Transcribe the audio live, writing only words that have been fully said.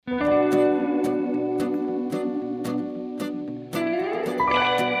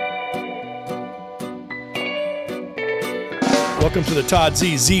Welcome to the Todd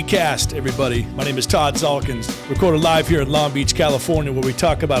Z Zcast, everybody. My name is Todd Zalkins, recorded live here in Long Beach, California, where we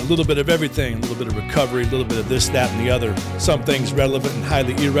talk about a little bit of everything, a little bit of recovery, a little bit of this, that, and the other. Some things relevant and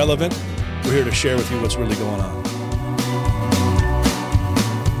highly irrelevant. We're here to share with you what's really going on.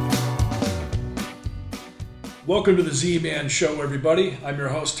 Welcome to the Z-Man Show, everybody. I'm your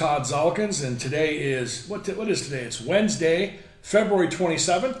host, Todd Zalkins, and today is, what is today? It's Wednesday, February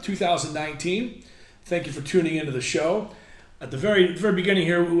 27th, 2019. Thank you for tuning into the show. At the very beginning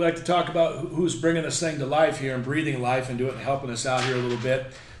here, we like to talk about who's bringing this thing to life here and breathing life into it and helping us out here a little bit.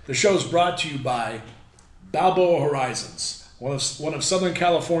 The show is brought to you by Balboa Horizons, one of Southern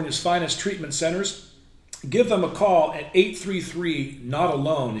California's finest treatment centers. Give them a call at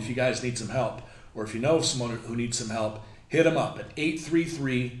 833-NOT-ALONE if you guys need some help. Or if you know someone who needs some help, hit them up at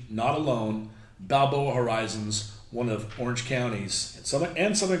 833-NOT-ALONE, Balboa Horizons, one of Orange County's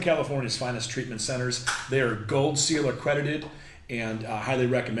and Southern California's finest treatment centers. They are Gold Seal accredited, and I highly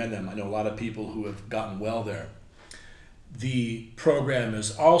recommend them. I know a lot of people who have gotten well there. The program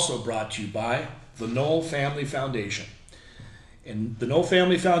is also brought to you by the Knoll Family Foundation. And the Knoll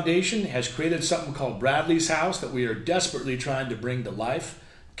Family Foundation has created something called Bradley's House that we are desperately trying to bring to life.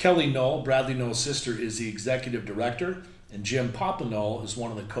 Kelly Knoll, Bradley Knoll's sister, is the executive director, and Jim Papa Knoll is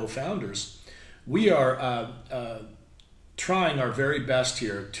one of the co-founders. We are trying our very best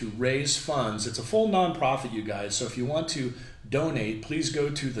here to raise funds. It's a full nonprofit, you guys, so if you want to donate, please go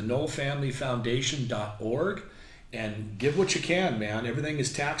to the knollfamilyfoundation.org and give what you can, man. Everything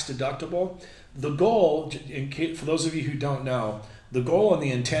is tax deductible. The goal, for those of you who don't know, the goal and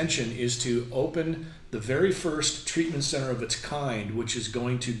the intention is to open the very first treatment center of its kind, which is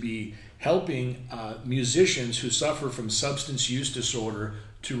going to be helping musicians who suffer from substance use disorder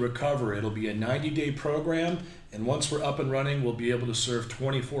to recover. It'll be a 90-day program, and once we're up and running, we'll be able to serve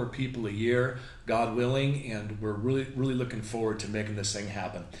 24 people a year, God willing, and we're really looking forward to making this thing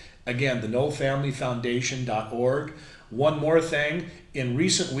happen. Again, the knollfamilyfoundation.org. One more thing, in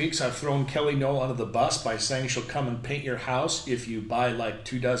recent weeks, I've thrown Kelly Knoll under the bus by saying she'll come and paint your house if you buy like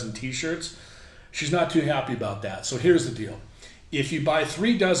 24 t-shirts. She's not too happy about that, so here's the deal. If you buy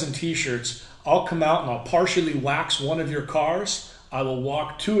 36 t-shirts, I'll come out and I'll partially wax one of your cars. I will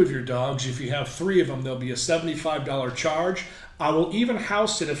walk 2 of your dogs. If you have 3 of them, there'll be a $75 charge. I will even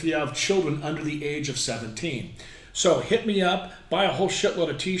house it if you have children under the age of 17. So hit me up, buy a whole shitload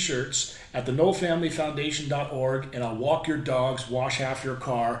of t-shirts at the knollfamilyfoundation.org, and I'll walk your dogs, wash half your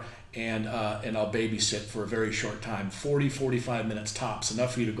car, and I'll babysit for a very short time, 40-45 minutes tops,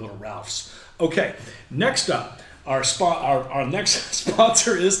 enough for you to go to Ralph's. Okay, next up, our next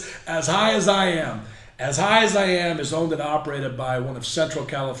sponsor is As High As I Am. As High As I Am is owned and operated by one of Central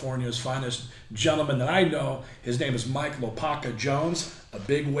California's finest gentlemen that I know. His name is Mike Lopaka Jones, a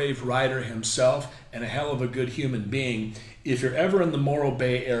big wave rider himself and a hell of a good human being. If you're ever in the Morro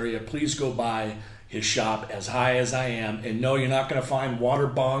Bay area, please go by his shop, As High As I Am. And no, you're not going to find water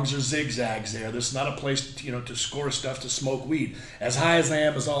bongs or zigzags there. This is not a place to score stuff to smoke weed. As High As I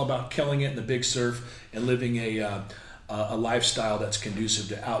Am is all about killing it in the big surf and living a lifestyle that's conducive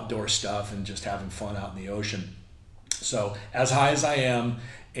to outdoor stuff and just having fun out in the ocean. So As High As I Am.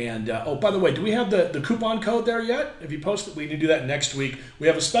 And oh, by the way, do we have the coupon code there yet? Have you posted? We need to do that next week. We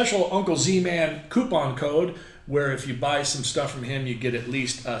have a special Uncle Z-Man coupon code where if you buy some stuff from him, you get at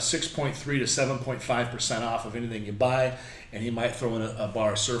least 6.3 to 7.5% off of anything you buy, and he might throw in a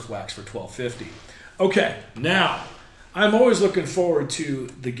bar of surf wax for $12.50. Okay, now I'm always looking forward to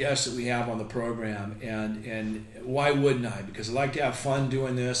the guests that we have on the program, and why wouldn't I? Because I like to have fun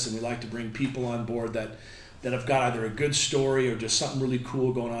doing this, and we like to bring people on board that have got either a good story or just something really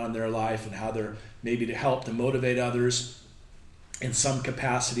cool going on in their life, and how they're maybe to help to motivate others in some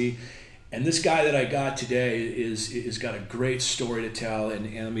capacity. And this guy that I got today is got a great story to tell,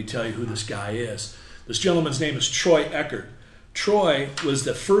 and let me tell you who this guy is. This gentleman's name is Troy Eckert. Troy was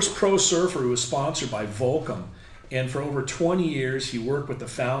the first pro surfer who was sponsored by Volcom, and for over 20 years he worked with the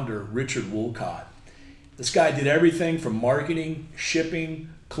founder, Richard Woolcott. This guy did everything from marketing,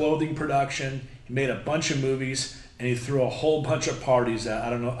 shipping, clothing production. He made a bunch of movies, and he threw a whole bunch of parties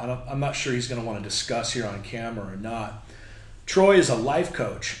that I'm not sure he's going to want to discuss here on camera or not. Troy is a life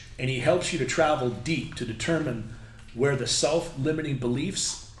coach, and he helps you to travel deep to determine where the self-limiting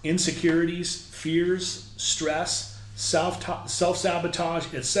beliefs, insecurities, fears, stress,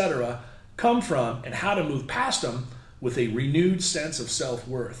 self-sabotage, etc. come from, and how to move past them with a renewed sense of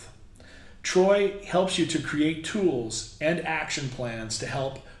self-worth. Troy helps you to create tools and action plans to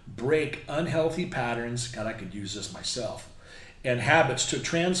help break unhealthy patterns, God, I could use this myself, and habits to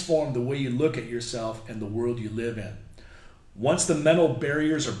transform the way you look at yourself and the world you live in. Once the mental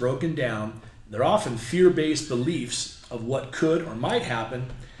barriers are broken down, They're often fear-based beliefs of what could or might happen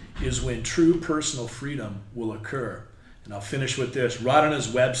is when true personal freedom will occur. And I'll finish with this. Right on his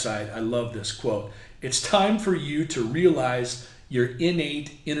website, I love this quote. It's time for you to realize your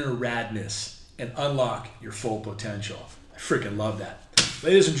innate inner radness and unlock your full potential. I freaking love that.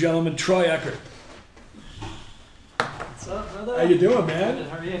 Ladies and gentlemen, Troy Eckert. What's up, brother? How you doing, man? Good.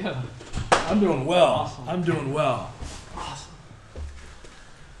 How are you? I'm doing well. Awesome. I'm doing well. Awesome.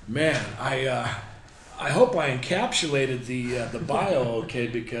 Man, I hope I encapsulated the bio okay,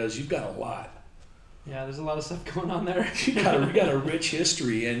 because you've got a lot. Yeah, there's a lot of stuff going on there. You got a rich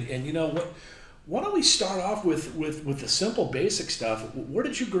history, and you know what? Why don't we start off with the simple, basic stuff? Where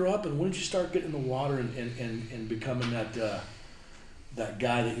did you grow up, and when did you start getting in the water and becoming that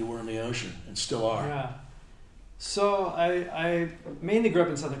guy that you were in the ocean and still are? Yeah. So I mainly grew up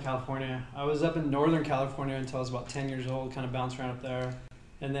in Southern California. I was up in Northern California until I was about 10 years old, kind of bounced around up there.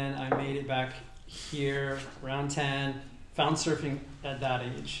 And then I made it back here around 10, found surfing at that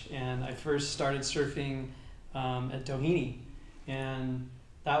age. And I first started surfing at Doheny. And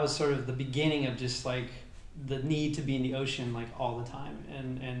that was sort of the beginning of just like the need to be in the ocean like all the time.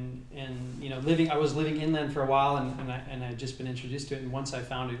 And you know, I was living inland for a while, and I'd just been introduced to it. And once I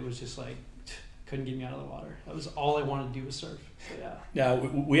found it, it was just like, couldn't get me out of the water. That was all I wanted to do was surf. So, yeah. Now,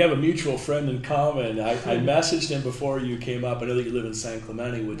 we have a mutual friend in common. I messaged him before you came up. I know that you live in San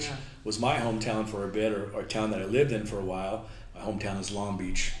Clemente, which was my hometown for a bit, or a town that I lived in for a while. My hometown is Long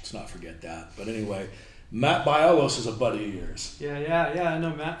Beach. Let's not forget that. But anyway, Matt Biolos is a buddy of yours. Yeah. I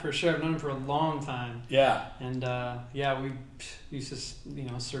know Matt for sure. I've known him for a long time. Yeah. And we used to,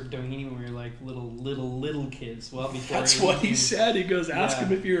 surf Doheny when we were like little kids. Well, before that's what he said. He goes, ask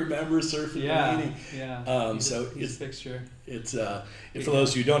him if you remember surfing Doheny. Yeah. So it's fixture. It's for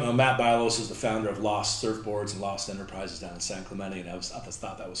those of you who don't know, Matt Biolos is the founder of Lost Surfboards and Lost Enterprises down in San Clemente, and I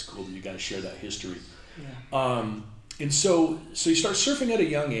thought that was cool that you guys share that history. Yeah. And so you start surfing at a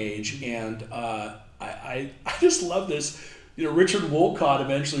young age, and I just love this. You know, Richard Wolcott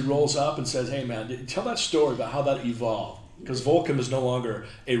eventually rolls up and says, "Hey, man, tell that story about how that evolved." Because Volcom is no longer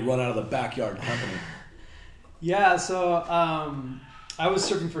a run-out-of-the-backyard company. Yeah, so I was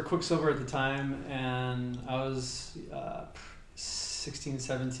surfing for Quicksilver at the time, and I was 16,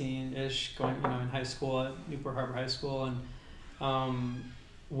 17-ish, going in high school at Newport Harbor High School, and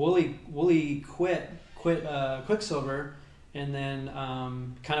Wooly quit Quicksilver, and then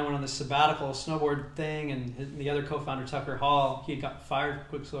kind of went on this sabbatical snowboard thing, and the other co-founder, Tucker Hall, he got fired from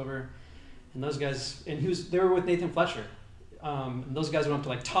Quicksilver, and those guys, and they were with Nathan Fletcher. And those guys went up to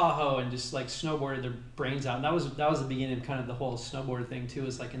like Tahoe and just like snowboarded their brains out. And that was the beginning of kind of the whole snowboard thing too. It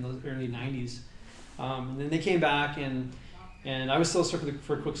was like in the early 90s. And then they came back, and I was still surfing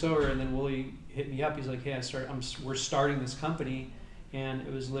for Quicksilver. And then Wooly hit me up. He's like, "Hey, we're starting this company," and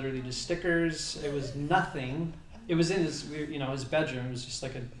it was literally just stickers. It was nothing. It was in his bedroom. It was just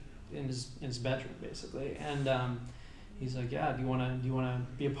like in his bedroom basically. And he's like, "Yeah, do you want to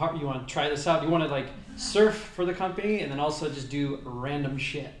be a part? You want to try this out? Do you want to like surf for the company and then also just do random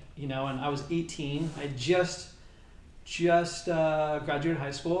shit?" And I was 18. I just graduated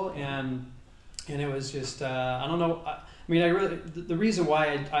high school, and it was just I don't know. The reason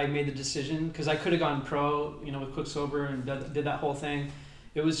why I made the decision, because I could have gone pro, with Quicksilver and did that whole thing.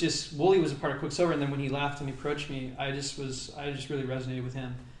 It was just Wooly was a part of Quicksilver, and then when he left and he approached me, I just really resonated with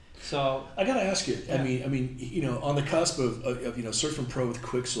him. So I gotta ask you. Yeah. I mean, on the cusp of surfing pro with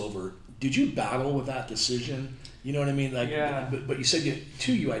Quicksilver, did you battle with that decision? You know what I mean? Like, yeah. But you said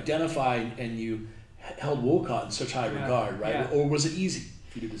you identified and you held Wolcott in such high regard, right? Yeah. Or was it easy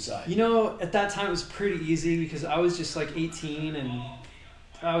for you to decide? At that time it was pretty easy because I was just like 18 and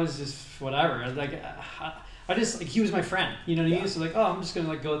I was just whatever. Like I just like he was my friend. You know what I mean? So like, oh, I'm just gonna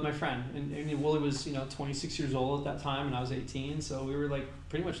like go with my friend. And Wooly was 26 years old at that time, and I was 18. So we were like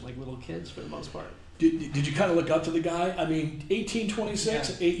pretty much like little kids for the most part. Did you kind of look up to the guy? I mean, 18,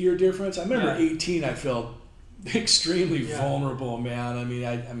 26, 8-year difference. I remember 18. I felt extremely vulnerable, man.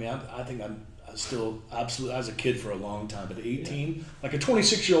 I think I'm still absolutely. I was a kid for a long time, but 18, like a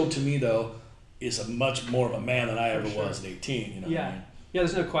 26-year-old to me though, is a much more of a man than I ever was at 18. You know? Yeah. What I mean? Yeah.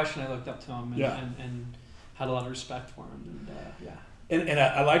 There's no question. I looked up to him and had a lot of respect for him, And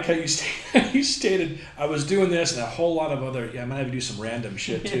I like how you stated I was doing this and a whole lot of other. Yeah, I might have to do some random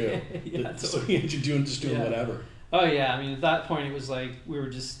shit too. So you're doing whatever. Oh yeah, at that point it was like we were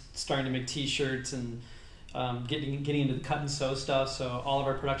just starting to make T-shirts and getting into the cut and sew stuff. So all of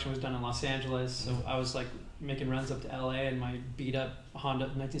our production was done in Los Angeles. So I was like making runs up to LA in my beat up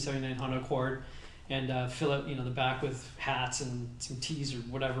 1979 Honda Accord. and fill out the back with hats and some teas or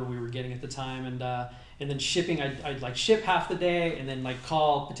whatever we were getting at the time, and then shipping. I'd like ship half the day, and then like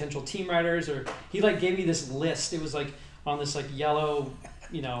call potential team riders, or he like gave me this list. It was like on this like yellow,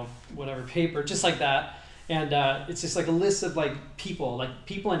 whatever paper, just like that. And it's just like a list of like people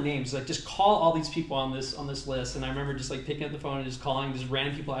and names. Like just call all these people on this list. And I remember just like picking up the phone and just calling just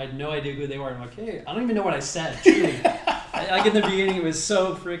random people. I had no idea who they were. I'm like, hey, I don't even know what I said. Truly, like in the beginning, it was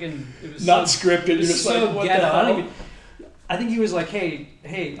so freaking. It was not so, scripted. It was just so like, what ghetto. the hell? I think he was like, hey,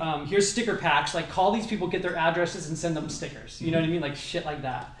 here's sticker packs. Like call these people, get their addresses, and send them stickers. You know what I mean? Like shit like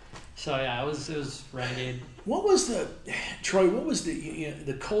that. So yeah, it was renegade. Troy? What was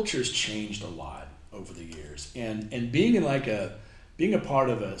the culture's changed a lot over the years, and being a part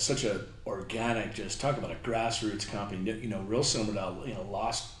of such a organic, just talk about a grassroots company, real similar to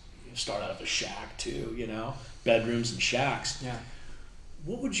Lost start out of a shack too, bedrooms and shacks. Yeah.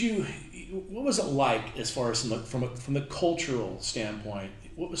 What was it like as far as from the cultural standpoint?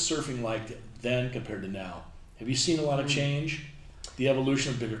 What was surfing like then compared to now? Have you seen a lot of change? The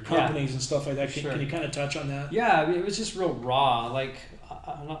evolution of bigger companies and stuff like that. Can you kind of touch on that? Yeah, I mean, it was just real raw. Like,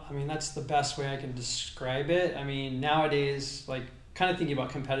 I mean, that's the best way I can describe it. I mean, nowadays, like, kind of thinking about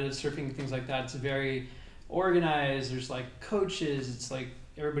competitive surfing and things like that, it's very organized. There's like coaches. It's like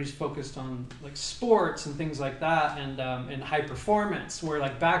everybody's focused on like sports and things like that, and high performance. Where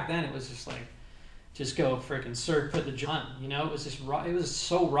like back then, it was just like, just go freaking surf, put the jump. It was just raw. It was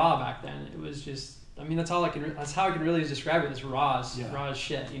so raw back then. It was just. I mean, that's how I can really describe it. It's raw as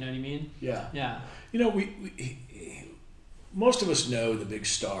shit. You know what I mean? Yeah. Yeah. We most of us know the big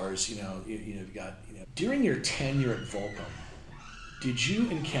stars. You've got during your tenure at Volcom, did you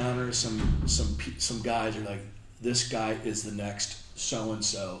encounter some guys who are like, this guy is the next so and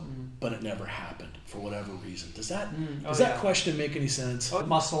so, but it never happened for whatever reason? Does that question make any sense?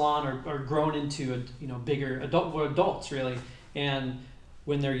 Muscle on or grown into bigger adults really, and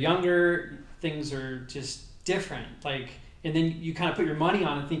when they're younger, things are just different. Like, and then you kind of put your money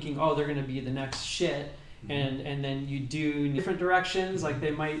on it, thinking, oh, they're going to be the next shit. And then you do different directions. Like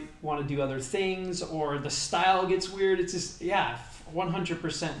they might want to do other things, or the style gets weird. It's just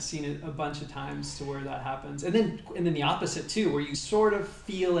 100% seen it a bunch of times to where that happens. And then the opposite too, where you sort of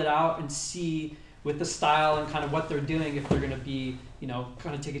feel it out and see with the style and kind of what they're doing if they're going to be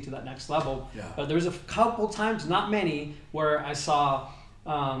kind of take it to that next level. Yeah. But there was a couple times, not many, where I saw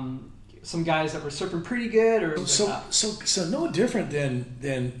some guys that were surfing pretty good, or so no different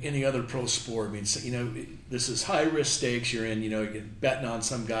than any other pro sport. I mean, this is high risk stakes. You're in, you're betting on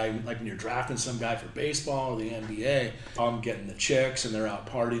some guy, like when you're drafting some guy for baseball or the NBA. I'm getting the chicks, and they're out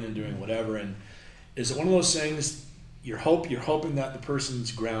partying and doing whatever. And is it one of those things you're hoping that the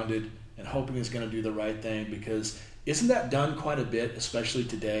person's grounded and hoping is going to do the right thing? Because isn't that done quite a bit, especially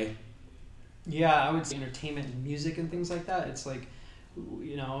today? Yeah, I would say entertainment and music and things like that. It's like,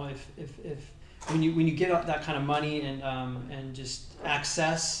 if when you get that kind of money and just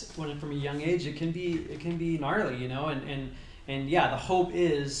access from a young age, it can be gnarly, and the hope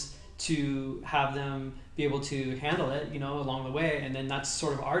is to have them be able to handle it, along the way, and then that's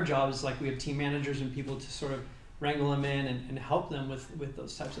sort of our job. Is like we have team managers and people to sort of wrangle them in and help them with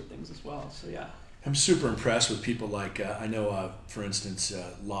those types of things as well. So yeah. I'm super impressed with people like I know, for instance,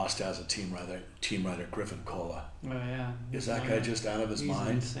 Lost has a team rider, Griffin Cola. Oh yeah, is that guy just out of his mind?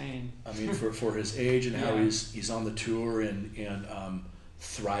 Insane. I mean, for his age and how he's on the tour and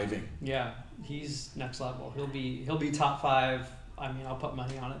thriving. Yeah, he's next level. He'll be top 5. I mean, I'll put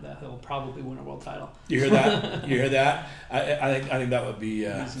money on it that he'll probably win a world title. You hear that? You hear that? I think that would be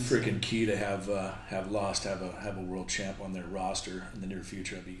freaking key to have Lost have a world champ on their roster in the near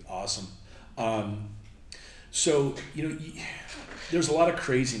future. That'd be awesome. So there's a lot of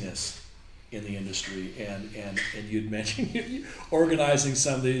craziness in the industry, and you'd mentioned organizing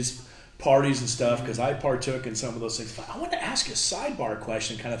some of these parties and stuff, because I partook in some of those things. I want to ask you a sidebar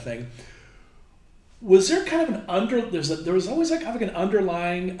question kind of thing. Was there kind of there was always like an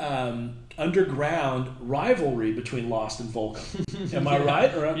underlying underground rivalry between Lost and Volcom? Am I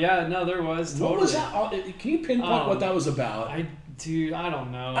right? Yeah, no, there was. Totally. What was that? Can you pinpoint what that was about? I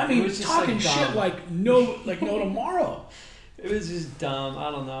don't know. I mean, it was just talking like shit like no tomorrow. It was just dumb. I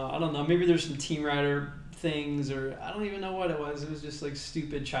don't know. Maybe there's some team rider things, or I don't even know what it was. It was just like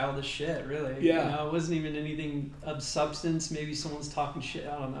stupid, childish shit, really. Yeah. It wasn't even anything of substance. Maybe someone's talking shit.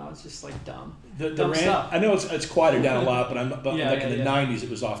 I don't know. It's just like dumb. Dumb stuff. I know it's quieted down a lot, but in the 90s it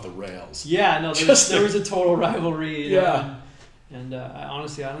was off the rails. Yeah, no, there was a total rivalry. Yeah. And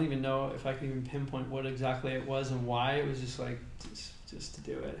honestly, I don't even know if I can even pinpoint what exactly it was and why. It was just like just to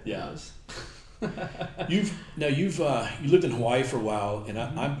do it. Yeah. You lived in Hawaii for a while, and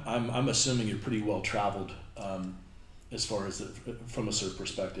I'm assuming you're pretty well traveled as far as from a surf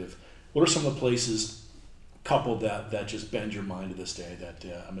perspective. What are some of the places, coupled that just bend your mind to this day? That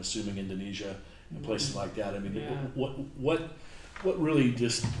I'm assuming Indonesia and places like that. I mean, what really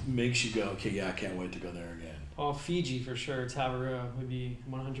just makes you go, okay, yeah, I can't wait to go there again? Oh, Fiji for sure. Tavarua would be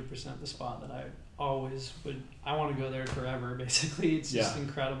 100% the spot that I always would. I want to go there forever. Basically, it's just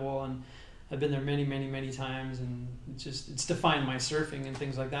incredible, and I've been there many, many, many times, and it's defined my surfing and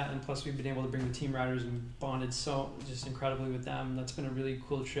things like that. And plus, we've been able to bring the team riders and bonded so just incredibly with them. That's been a really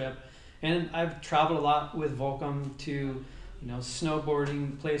cool trip. And I've traveled a lot with Volcom to,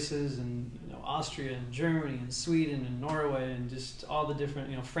 snowboarding places, and Austria and Germany and Sweden and Norway and just all the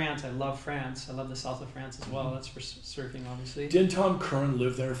different, France. I love France. I love the south of France as well. That's for surfing, obviously. Didn't Tom Curran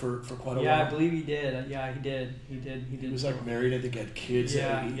live there for quite a while? Yeah, I believe he did. Yeah, he did. He was like married. I think had kids.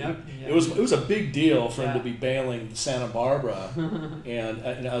 Yeah, It was a big deal for him to be bailing Santa Barbara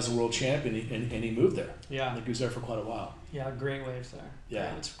and as a world champion, and he moved there. Yeah, I think he was there for quite a while. Yeah, great waves there.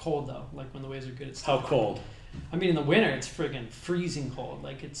 Yeah, it's cold though. Like when the waves are good, it's how cold? I mean, in the winter, it's friggin' freezing cold.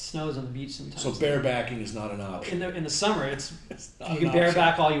 Like it snows on the beach sometimes. So barebacking is not an option. In the summer, it's you can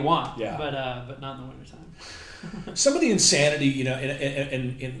bareback all you want. Yeah. But not in the wintertime. Some of the insanity,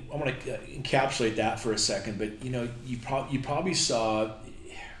 and I want to encapsulate that for a second. But you probably saw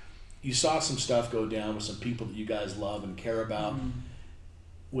some stuff go down with some people that you guys love and care about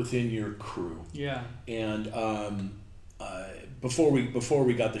within your crew. Yeah. And before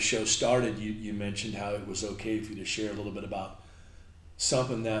we got the show started, you mentioned how it was okay for you to share a little bit about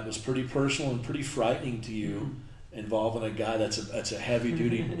something that was pretty personal and pretty frightening to you, involving a guy that's a heavy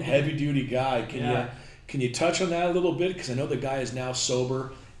duty guy. Can you touch on that a little bit? Because I know the guy is now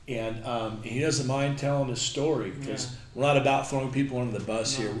sober, and he doesn't mind telling his story. Because we're not about throwing people under the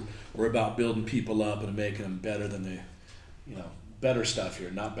bus here. We're about building people up and making them better than better stuff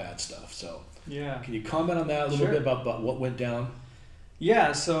here, not bad stuff. So. Yeah. Can you comment on that a little bit about what went down?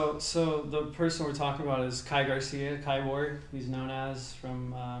 Yeah, so the person we're talking about is Kai Garcia, Kai Ward. He's known as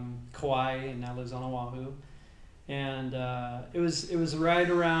from Kauai and now lives on Oahu. And it was right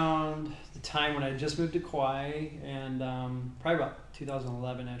around the time when I just moved to Kauai, and probably about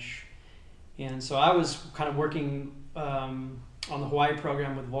 2011-ish. And so I was kind of working on the Hawaii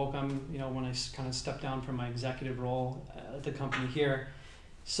program with Volcom, when I kind of stepped down from my executive role at the company here.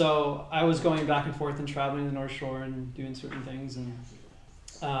 So I was going back and forth and traveling the North Shore and doing certain things, and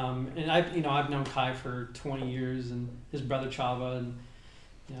I've known Kai for 20 years, and his brother Chava, and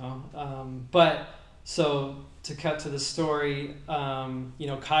but so to cut to the story,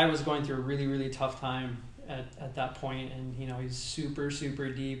 Kai was going through a really, really tough time at that point, and he's super,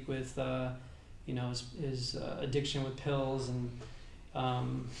 super deep with his addiction with pills and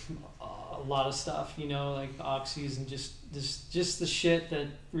a lot of stuff, like oxys and just the shit that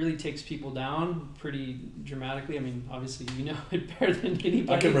really takes people down pretty dramatically. I mean, obviously you know it better than anybody.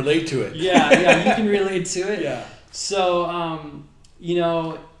 I can relate to it. Yeah, you can relate to it. Yeah. So,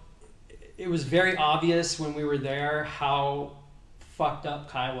 it was very obvious when we were there how fucked up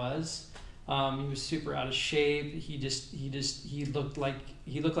Kai was. He was super out of shape. He looked like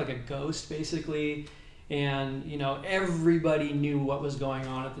a ghost basically. And everybody knew what was going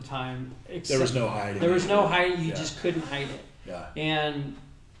on at the time. There was no hiding. There was no hiding. You just couldn't hide it. Yeah. And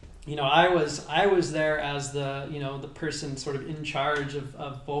I was there as the the person sort of in charge of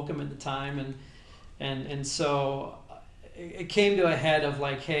Volcom at the time, and so it came to a head of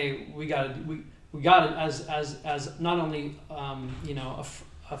like, hey, we got it as not only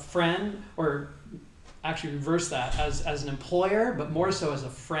a friend, or actually reverse that, as an employer, but more so as a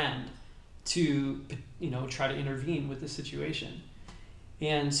friend, to try to intervene with the situation.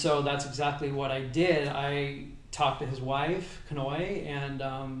 And so that's exactly what I did. I talked to his wife, Kanoi, and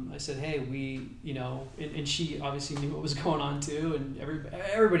I said, hey, and she obviously knew what was going on too, and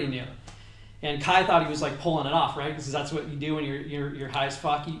everybody knew. And Kai thought he was like pulling it off, right? Because that's what you do when you're high as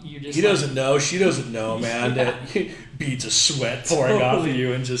fuck. You just he doesn't know. She doesn't know, man. That beads of sweat pouring off of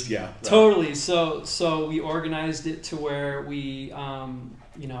you, and just Right. Totally. So we organized it to where we,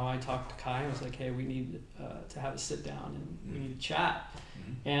 I talked to Kai. I was like, hey, we need to have a sit down and we need to chat.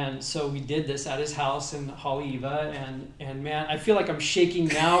 And so we did this at his house in Haleiwa, and man, I feel like I'm shaking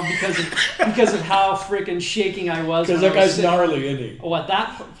now because of how freaking shaking I was. Because that guy's gnarly, isn't he?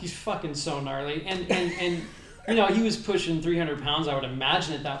 Oh, he's fucking so gnarly, and he was pushing 300 pounds. I would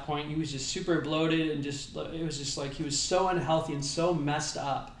imagine at that point he was just super bloated, and it was just like he was so unhealthy and so messed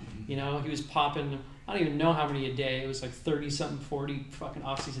up. He was popping, I don't even know how many a day. It was like 30-something, 40 fucking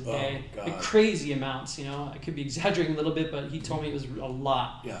oxys a day. God. Like crazy amounts, I could be exaggerating a little bit, but he told me it was a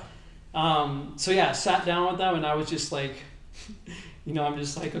lot. Yeah. So yeah, sat down with them, and I was just like, I'm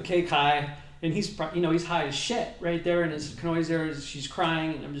just like, okay, Kai. And he's, he's high as shit right there, and his Kanoi's there. She's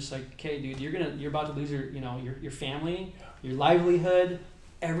crying, and I'm just like, okay, dude, you're about to lose your family, your livelihood,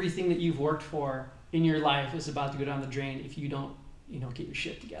 everything that you've worked for in your life is about to go down the drain if you don't, get your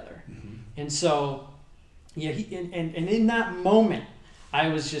shit together. Mm-hmm. And so, yeah, and in that moment, I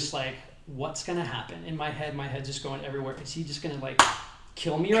was just like, what's gonna happen? In my head's just going everywhere. Is he just gonna like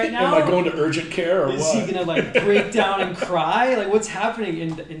kill me right now? Am I going to urgent care or is what? Is he gonna like break down and cry? Like, what's happening?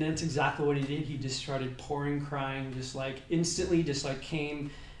 And that's exactly what he did. He just started pouring, crying, just like instantly, just like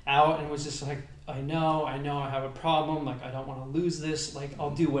came out and was just like, I know I have a problem. Like, I don't want to lose this. Like,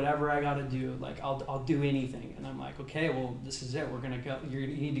 I'll do whatever I got to do. Like, I'll do anything. And I'm like, okay, well, this is it. We're gonna go. You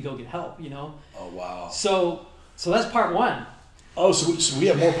need to go get help. Oh wow. So that's part one. Oh, so we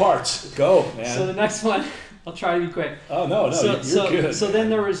have more parts. Go, man. So the next one. I'll try to be quick. Oh no, you're good. So then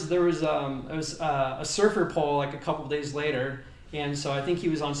there was a surfer pole like a couple of days later, and so I think he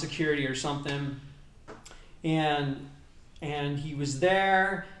was on security or something, and he was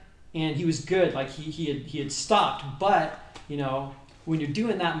there, and he was good. Like he had stopped, but when you're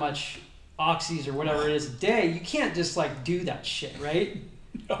doing that much oxys or whatever it is a day, you can't just like do that shit, right?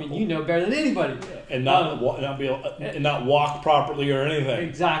 No. I mean, you know better than anybody. And not walk properly or anything.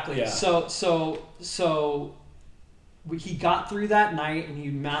 Exactly. Yeah. So he got through that night and he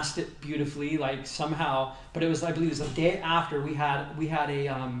masked it beautifully, like somehow. But I believe it was a day after we had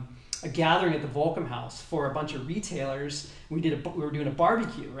a gathering at the Volcom house for a bunch of retailers. We were doing a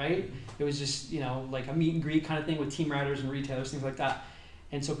barbecue, right? It was just like a meet and greet kind of thing with team riders and retailers, things like that.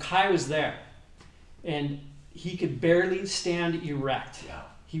 And so Kai was there, and he could barely stand erect. Yeah.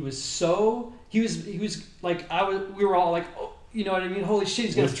 He was like, we were all like, oh, you know what I mean? Holy shit,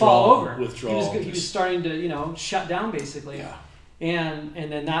 he's going to fall over. He was starting to, shut down basically. Yeah. And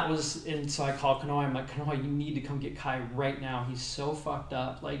then so I called Kanoi. I'm like, Kanoi, you need to come get Kai right now. He's so fucked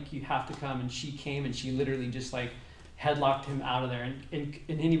up. Like, you have to come. And she came, and she literally just like headlocked him out of there. And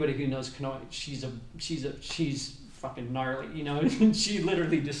anybody who knows Kanoi, she's fucking gnarly, and she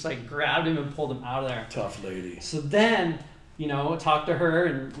literally just like grabbed him and pulled him out of there. Tough lady. So then, talked to her,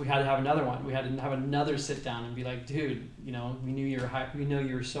 and we had to have another one. We had to have another sit down and be like, dude, we knew you were high. We know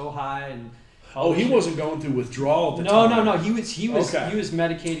you were so high, and he wasn't going through withdrawal at the time. No. He was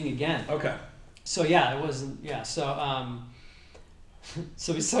medicating again. Okay. So yeah, it wasn't. Yeah. So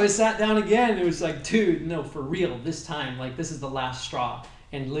we sat down again. And it was like, dude, no, for real, this time, like, this is the last straw.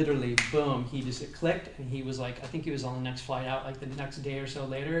 And literally, boom, it clicked, and he was like, I think he was on the next flight out, like the next day or so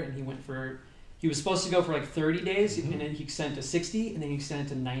later, and he was supposed to go for like 30 days, mm-hmm. and then he extended to 60, and then he extended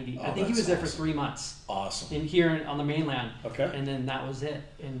to 90. I think he was there for 3 months. Awesome. Here on the mainland. Okay. And then that was it,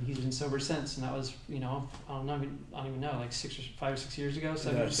 and he's been sober since, and that was, I don't even know, like 5 or 6 years ago,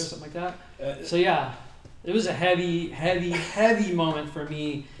 7 years ago, something like that. So yeah, it was a heavy moment for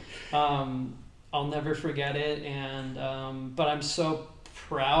me. I'll never forget it, and but I'm so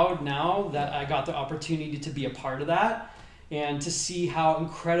proud now that I got the opportunity to be a part of that, and to see how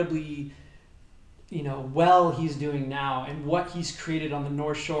incredibly well he's doing now, and what he's created on the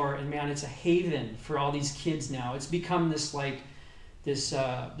North Shore. And man, it's a haven for all these kids now. It's become this like this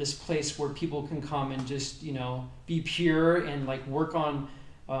place where people can come and just be pure and like work on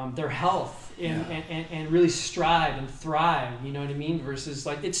their health and really strive and thrive, you know what I mean? Versus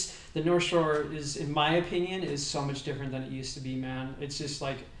like, the North Shore is, in my opinion, is so much different than it used to be, man. It's just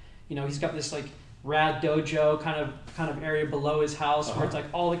like, he's got this like rad dojo kind of area below his house, where it's like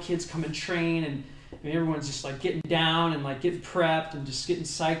all the kids come and train, and everyone's just like getting down and like getting prepped and just getting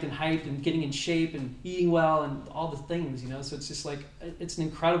psyched and hyped and getting in shape and eating well and all the things, so it's just like, it's an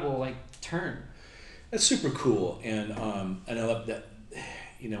incredible like turn. That's super cool. And I know that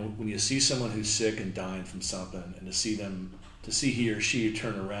when you see someone who's sick and dying from something, and to see he or she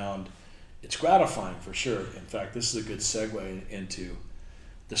turn around, it's gratifying for sure. In fact, this is a good segue into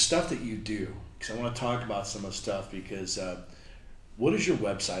the stuff that you do, because I want to talk about some of the stuff, because what is your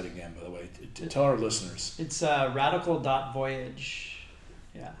website again, by the way? Tell our listeners. It's radical.voyage.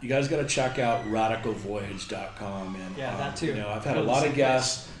 Yeah. You guys got to check out radicalvoyage.com. And that too. I've had a lot of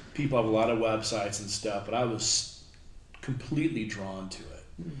guests, people have a lot of websites and stuff, but I was completely drawn to it.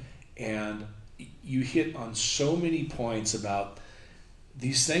 And you hit on so many points about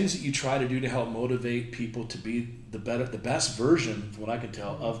these things that you try to do to help motivate people to be the best version, from what I can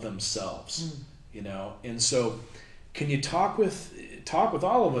tell, of themselves. And so can you talk with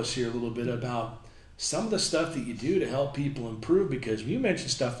all of us here a little bit about some of the stuff that you do to help people improve? Because you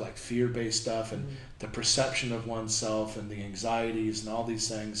mentioned stuff like fear-based stuff and the perception of oneself and the anxieties and all these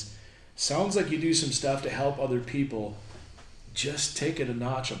things. Sounds like you do some stuff to help other people just take it a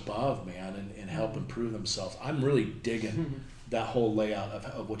notch above, man, and help improve themselves. I'm really digging that whole layout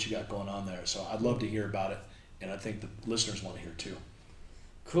of what you got going on there. So I'd love to hear about it, and I think the listeners want to hear too.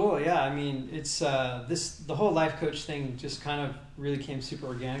 Cool. Yeah. I mean, it's the whole life coach thing just kind of really came super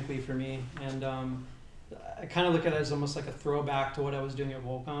organically for me, and I kind of look at it as almost like a throwback to what I was doing at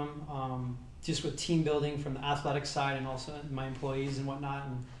Volcom, just with team building from the athletic side and also my employees and whatnot.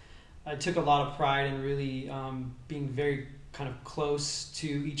 And I took a lot of pride in really being very kind of close to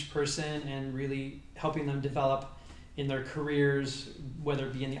each person and really helping them develop in their careers, whether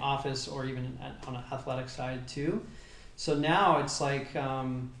it be in the office or even on an athletic side too. So now it's like,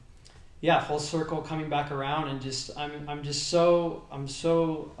 full circle coming back around, and just I'm so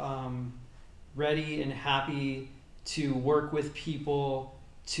ready and happy to work with people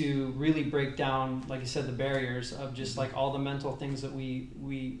to really break down, like you said, the barriers of just like all the mental things that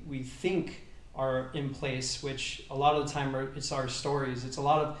we think are in place, which a lot of the time it's our stories. It's a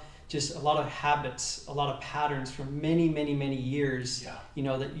lot of habits, a lot of patterns from many years. Yeah. You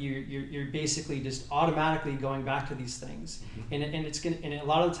know, that you're basically just automatically going back to these things, and a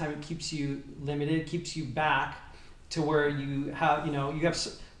lot of the time it keeps you limited, keeps you back to where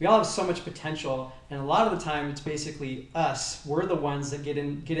we all have so much potential, and a lot of the time it's basically us. We're the ones that get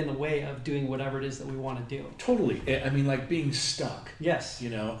in the way of doing whatever it is that we want to do. Totally. I mean, like being stuck. Yes. You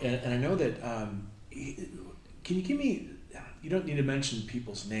know, and I know that. Can you give me? You don't need to mention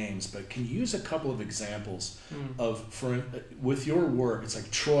people's names, but can you use a couple of examples with your work? It's like,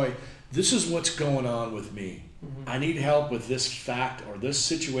 Troy, this is what's going on with me. I need help with this fact or this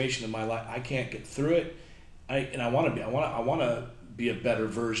situation in my life. I can't get through it. I want to be a better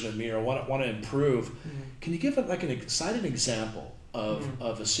version of me, or want to improve. Can you give like an exciting example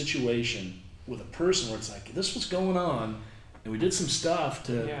of a situation with a person where it's like, this was going on, and we did some stuff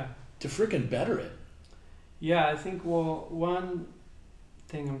to freaking better it? Yeah, I think, well, one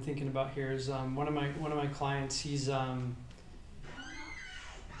thing I'm thinking about here is one of my clients. He's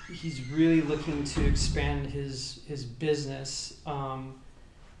really looking to expand his business,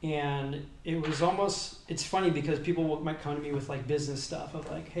 and it's funny because people might come to me with like business stuff of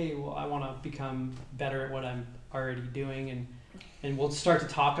like, hey, well, I want to become better at what I'm already doing, and we'll start to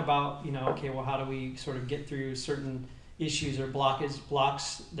talk about, okay, well, how do we sort of get through certain issues or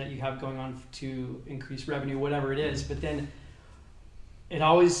blocks that you have going on to increase revenue, whatever it is. But then it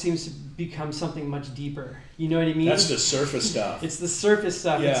always seems to become something much deeper. You know what I mean? That's the surface stuff. It's the surface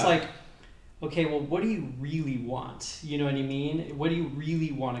stuff. Yeah. It's like, okay, well, what do you really want? You know what I mean? What do you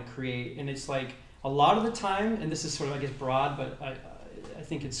really want to create? And it's like a lot of the time, and this is sort of, I guess, broad, but I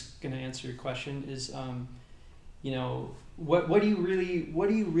think it's going to answer your question, is what do you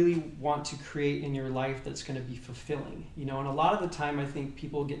really want to create in your life that's going to be fulfilling? And a lot of the time I think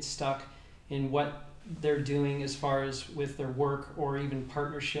people get stuck in what they're doing as far as with their work or even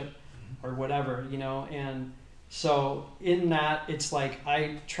partnership or whatever, and so in that, it's like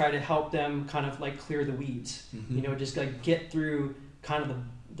I try to help them kind of like clear the weeds, just like get through kind of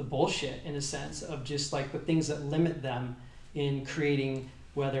the bullshit, in a sense, of just like the things that limit them in creating,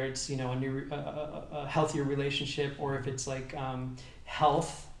 whether it's a healthier relationship, or if it's like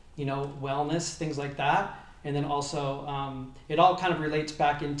health, wellness, things like that. And then also it all kind of relates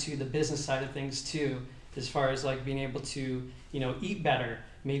back into the business side of things too, as far as like being able to eat better.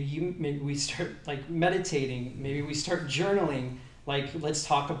 Maybe we start like meditating. Maybe we start journaling. Like, let's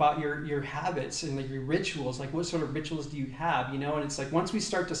talk about your habits and like your rituals. Like, what sort of rituals do you have? And it's like once we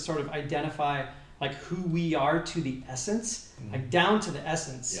start to sort of identify like who we are to the essence, like down to the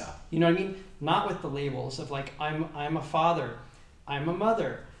essence. Yeah. You know what I mean? Not with the labels of like I'm a father, I'm a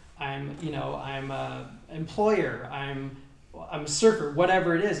mother, I'm a employer, I'm a surfer,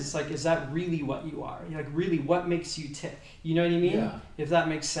 whatever it is. It's like, is that really what you are? Like, really, what makes you tick? You know what I mean? Yeah. If that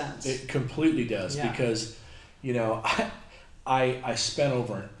makes sense. It completely does, because I spent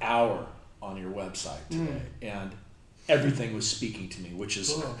over an hour on your website today, and everything was speaking to me, which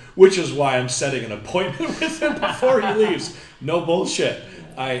is why I'm setting an appointment with him before he leaves. No bullshit.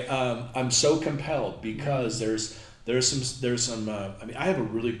 I'm so compelled because there's some. I have a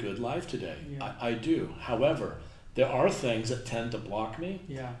really good life today. Yeah. I do. However, there are things that tend to block me.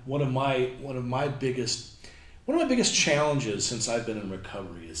 Yeah. One of my biggest challenges since I've been in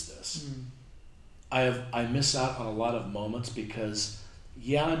recovery is this. I miss out on a lot of moments because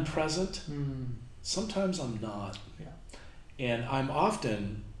I'm present. Sometimes I'm not. Yeah. And I'm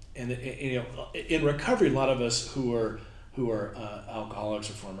often, in recovery, a lot of us who are alcoholics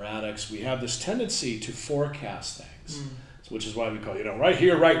or former addicts, we have this tendency to forecast things, which is why we call right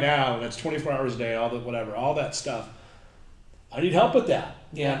here, right now, and that's 24 hours a day, all that stuff. I need help with that.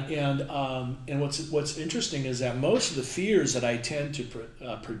 Yeah. And what's interesting is that most of the fears that I tend to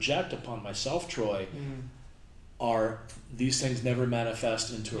project upon myself, Troy, are these things never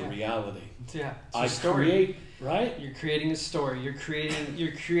manifest into a reality. Yeah. I create, right? You're creating a story. You're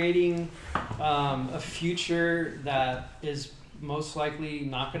creating a future that is most likely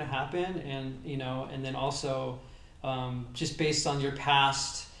not going to happen, and then also just based on your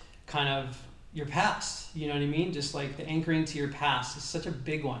past, your past. You know what I mean? Just like the anchoring to your past is such a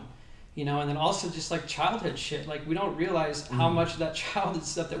big one. And then also just like childhood shit. Like we don't realize how much of that childhood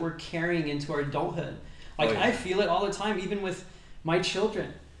stuff that we're carrying into our adulthood. Like I feel it all the time, even with my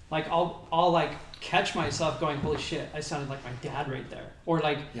children. Like I'll like catch myself going, holy shit, I sounded like my dad right there. Or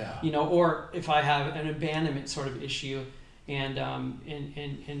like, or if I have an abandonment sort of issue, and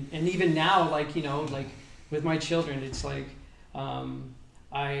even now, like, like with my children, it's like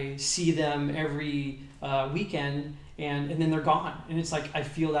I see them every weekend, and then they're gone, and it's like I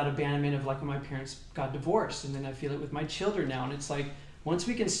feel that abandonment of like when my parents got divorced, and then I feel it with my children now, and it's like once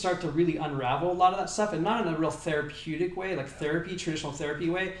we can start to really unravel a lot of that stuff, and not in a real therapeutic way, like traditional therapy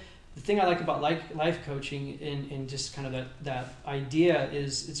way. The thing I like about life coaching and just kind of that idea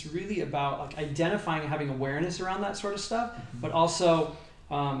is it's really about like identifying and having awareness around that sort of stuff, but also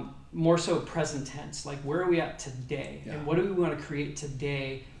more so present tense. Like where are we at today, and what do we want to create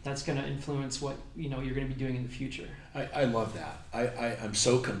today that's going to influence what you're going to be doing in the future. I love that. I'm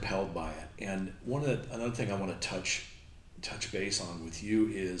so compelled by it. And another thing I want to touch base on with you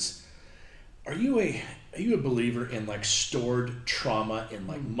is, are you a believer in like stored trauma in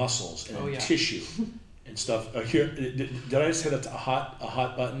like muscles and tissue and stuff? Did I just hit a hot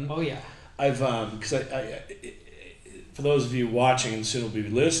button? Oh yeah. I've because I for those of you watching and soon will be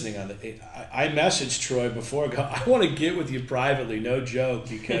listening on it, I messaged Troy before. I want to get with you privately, no joke,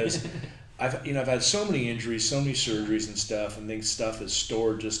 because I've had so many injuries, so many surgeries and stuff, and think stuff is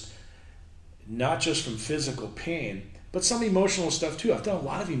stored just not just from physical pain, but some emotional stuff too. I've done a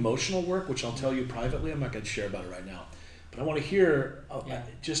lot of emotional work, which I'll tell you privately. I'm not going to share about it right now, but I want to hear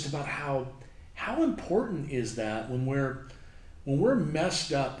just about how important is that when we're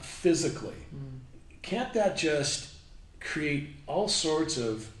messed up physically. Can't that just create all sorts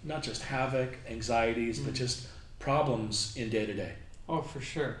of not just havoc, anxieties, but just problems in day to day? Oh, for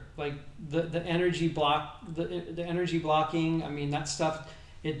sure. Like the energy block, the energy blocking. I mean, that stuff,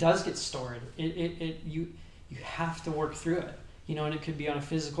 it does get stored. You have to work through it, and it could be on a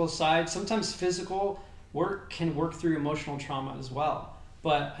physical side. Sometimes physical work can work through emotional trauma as well.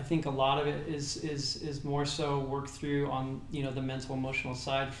 But I think a lot of it is more so work through on, the mental emotional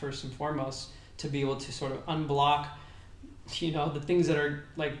side first and foremost, to be able to sort of unblock, the things that are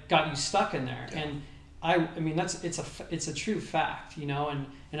like got you stuck in there. Yeah. And I mean, it's a true fact, and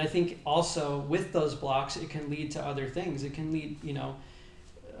I think also with those blocks, it can lead to other things. It can lead,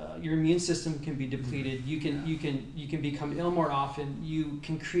 your immune system can be depleted. You can become ill more often. You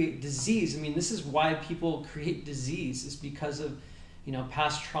can create disease. I mean, this is why people create disease, is because of,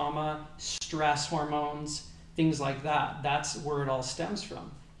 past trauma, stress hormones, things like that. That's where it all stems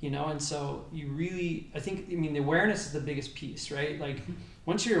from, and so the awareness is the biggest piece, right? Like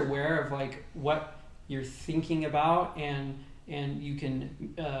once you're aware of like what you're thinking about, and you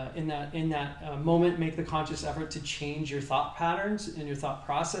can in that moment make the conscious effort to change your thought patterns and your thought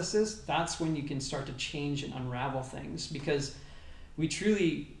processes. That's when you can start to change and unravel things, because we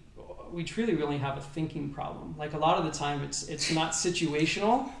truly really have a thinking problem. Like a lot of the time it's not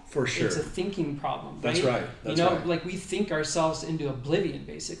situational. For sure. It's a thinking problem. Right? That's right. That's right. Like we think ourselves into oblivion,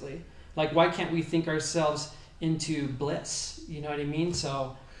 basically. Like why can't we think ourselves into bliss? You know what I mean?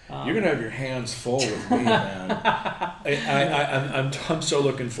 So you're gonna have your hands full with me, man. I'm so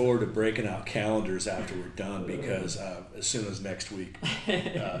looking forward to breaking out calendars after we're done, because as soon as next week,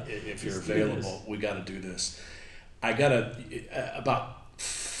 if you're available, we got to do this. About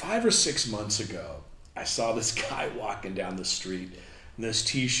 5 or 6 months ago, I saw this guy walking down the street in this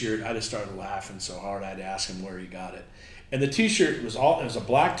T-shirt. I just started laughing so hard I had to ask him where he got it. And the T-shirt was a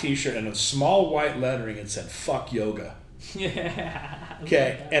black T-shirt and a small white lettering. It said "Fuck yoga." Yeah.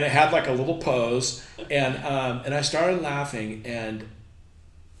 Okay, and it had like a little pose, and I started laughing, and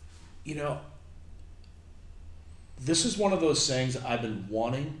this is one of those things I've been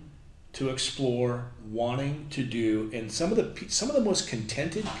wanting to explore, wanting to do, and some of the most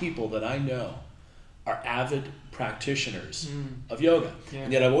contented people that I know are avid practitioners of yoga,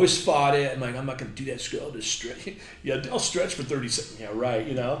 and yet I've always fought it. I'm like, I'm not going to do that. I'll just stretch. Yeah, I'll stretch for 30 seconds. Yeah, right.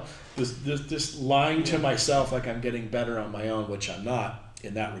 This lying to myself like I'm getting better on my own, which I'm not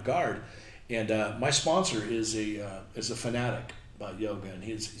in that regard. And my sponsor is a fanatic about yoga, and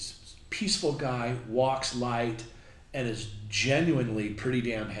he's a peaceful guy, walks light, and is genuinely pretty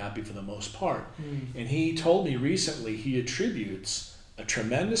damn happy for the most part. And he told me recently he attributes a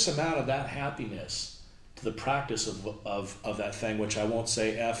tremendous amount of that happiness to the practice of that thing, which I won't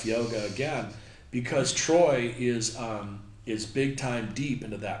say F yoga again, because Troy is big time deep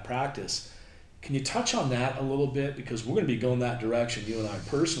into that practice. Can you touch on that a little bit? Because we're going to be going that direction, you and I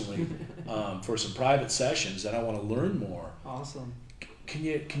personally, for some private sessions, and I want to learn more. Awesome. Can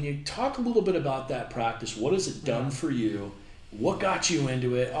you talk a little bit about that practice? What has it done for you? What got you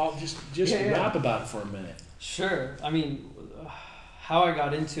into it? I'll just rap about it for a minute. Sure. I mean, how I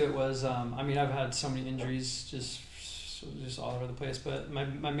got into it was, I mean, I've had so many injuries just all over the place, but my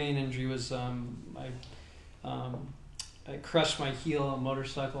main injury was I crushed my heel on a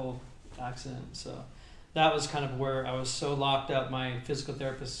motorcycle accident. So that was kind of where I was so locked up. My physical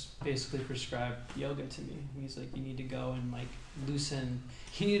therapist basically prescribed yoga to me. He's like, you need to go and like loosen.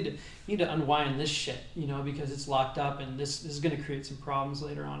 You need to unwind this shit, you know, because it's locked up, and this is going to create some problems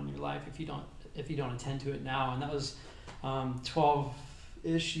later on in your life if you don't attend to it now. And that was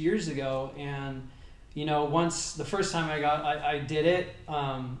 12-ish years ago. And you know, once the first time I did it,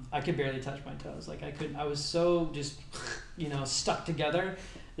 I could barely touch my toes. Like I was so just, you know, stuck together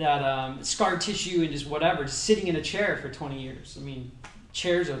that scar tissue and just whatever, just sitting in a chair for 20 years. I mean,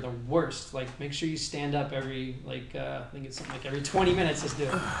 chairs are the worst. Like, make sure you stand up every, like, I think it's something like every 20 minutes. Let's do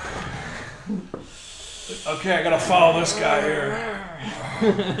it. Okay, I gotta follow this guy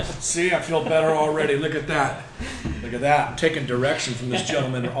here. See, I feel better already. Look at that. Look at that. I'm taking direction from this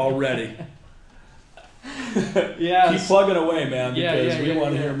gentleman already. Yeah. Keep plugging away, man, because we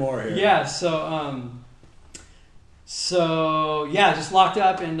want to hear more here. Yeah, so yeah, just locked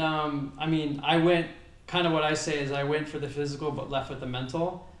up, and I mean, I went, kind of what I say is I went for the physical but left with the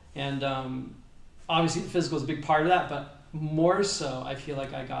mental, and obviously the physical is a big part of that, but more so I feel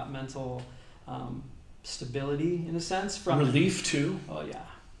like I got mental stability in a sense from relief too. Oh yeah.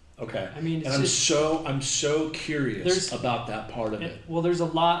 Okay. I mean, and I'm so curious about that part of it. Well, there's a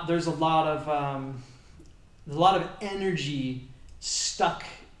lot of energy stuck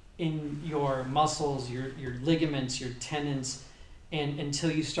in your muscles, your ligaments, your tendons, and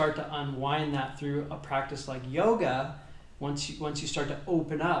until you start to unwind that through a practice like yoga, once you start to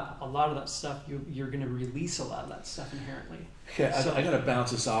open up, a lot of that stuff you're going to release a lot of that stuff inherently. Okay, so I got to bounce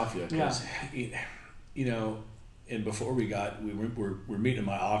this off you because you know, and before we were meeting in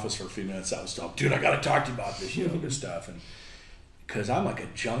my office for a few minutes. I was talking, dude, I got to talk to you about this yoga stuff, and because I'm like a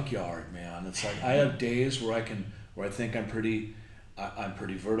junkyard, man. It's like I have days where I think I'm pretty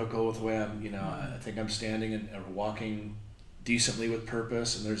vertical with the way I'm, you know, I think I'm standing and walking decently with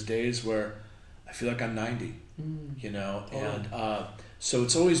purpose, and there's days where I feel like I'm 90, you know, and so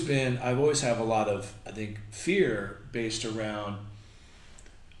it's always been, I've always have a lot of, I think, fear based around,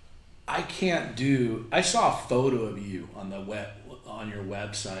 I saw a photo of you on your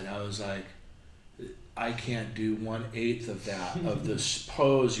website, and I was like, I can't do 1/8 of that, of this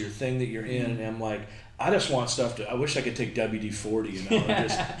pose, your thing that you're in, and I'm like, I just want stuff I wish I could take WD-40, you know. And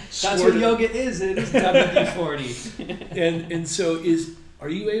just that's what yoga is. It is WD-40. and so are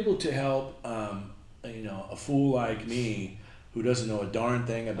you able to help, you know, a fool like me who doesn't know a darn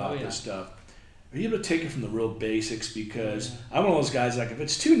thing about this stuff? Are you able to take it from the real basics? Because I'm one of those guys, like, if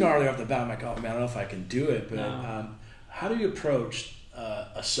it's too gnarly off the bat, I'm like, oh man, I don't know if I can do it. But how do you approach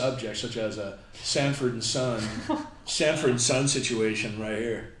a subject such as a Sanford and Son situation right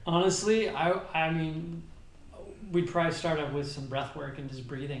here? Honestly, I mean, we'd probably start out with some breath work and just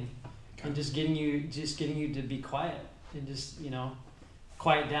breathing, and just getting you to be quiet and just, you know,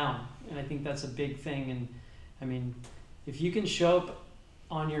 quiet down. And I think that's a big thing. And I mean, if you can show up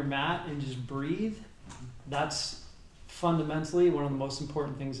on your mat and just breathe, that's fundamentally one of the most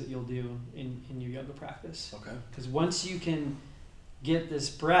important things that you'll do in your yoga practice. Okay. Because once you can get this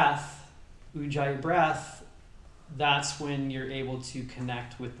breath, ujjayi breath, that's when you're able to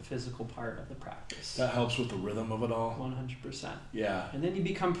connect with the physical part of the practice. That helps with the rhythm of it all. 100%. Yeah. And then you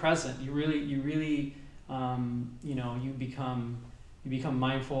become present. You really, you know, you become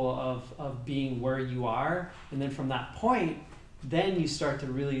mindful of being where you are, and then from that point, then you start to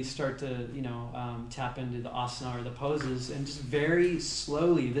you know, tap into the asana or the poses, and just very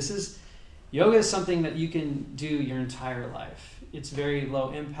slowly. Yoga is something that you can do your entire life. It's very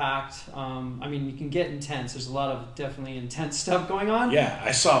low impact. I mean, you can get intense. There's a lot of definitely intense stuff going on. Yeah,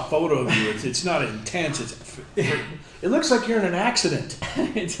 I saw a photo of you. It's not intense. It looks like you're in an accident.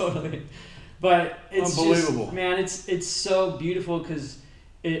 Totally. But it's unbelievable. Just, man, it's so beautiful because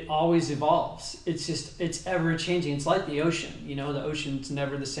it always evolves. It's ever changing. It's like the ocean. You know, the ocean's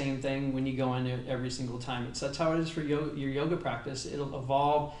never the same thing when you go in it every single time. That's how it is for your yoga practice. It'll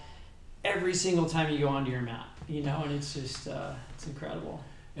evolve every single time you go onto your mat. you know, and it's just it's incredible.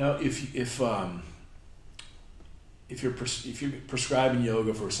 Now, if you're prescribing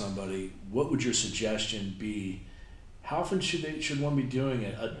yoga for somebody, what would your suggestion be? How often should one be doing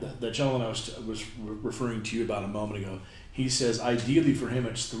it? The gentleman I was referring to you about a moment ago, he says ideally for him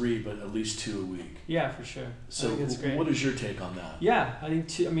it's 3, but at least 2 a week. Yeah, for sure. So what is your take on that? Yeah, I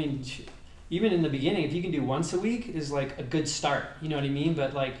think even in the beginning, if you can do once a week is like a good start. You know what I mean?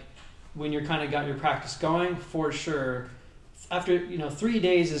 But like when you're kind of got your practice going, for sure, after 3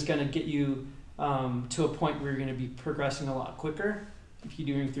 days is going to get you to a point where you're going to be progressing a lot quicker. If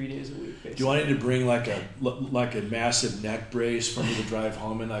you're doing 3 days a week, basically. Do I need to bring like a massive neck brace for me to drive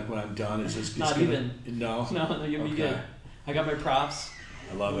home in? Like when I'm done, is this not even? No, you'll be good. I got my props.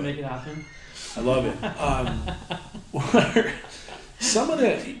 I love it. Make it happen. I love it. What are some of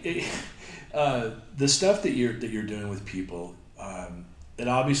the stuff that you're doing with people? That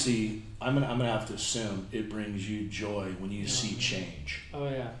obviously I'm gonna have to assume it brings you joy when you see change. Oh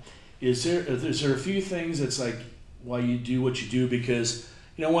yeah. Is there a few things that's like why you do what you do? Because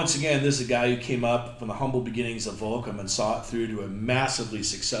once again, this is a guy who came up from the humble beginnings of Volcom and saw it through to a massively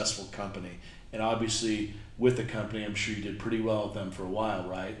successful company, and obviously with the company, I'm sure you did pretty well with them for a while,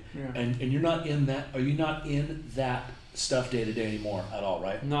 right? Yeah. And you're not in that. Are you not in that stuff day to day anymore at all,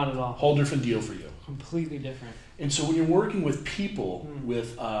 right? Not at all. Whole different deal for you. Completely different. And so when you're working with people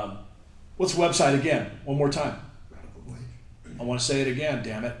with what's the website again? One more time. Radical Voyage. I want to say it again.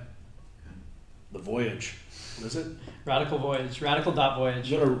 Damn it. The Voyage. What is it? Radical Voyage. Radical.voyage.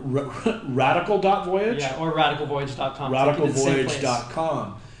 Is it a radical.voyage? Yeah, or radicalvoyage.com.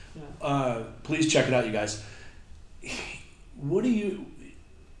 Radicalvoyage.com. Yeah. Please check it out, you guys. What do you...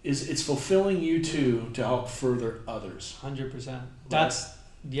 It's fulfilling you to help further others. 100%.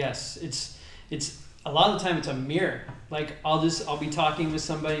 Yes. It's a lot of the time it's a mirror. Like I'll be talking with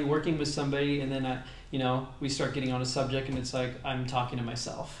somebody, working with somebody, and then we start getting on a subject, and it's like I'm talking to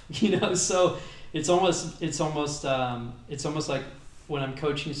myself. So it's almost like when I'm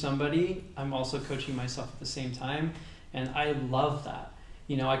coaching somebody, I'm also coaching myself at the same time, and I love that.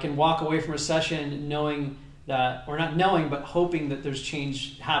 I can walk away from a session knowing that, or not knowing, but hoping that there's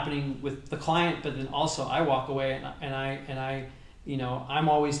change happening with the client, but then also I walk away and I I'm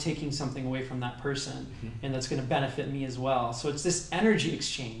always taking something away from that person, and that's going to benefit me as well. So it's this energy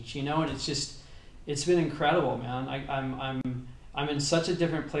exchange, and it's been incredible, man. I'm in such a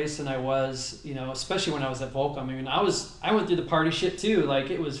different place than I was, especially when I was at Volcom. I mean, I went through the party shit too. Like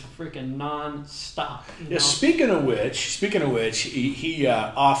it was freaking non-stop. Yeah. Speaking of which, he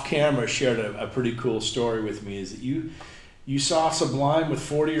off camera shared a pretty cool story with me. Is that you saw Sublime with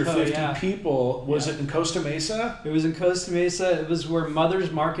 40 or 50 people? Was it in Costa Mesa? It was in Costa Mesa. It was where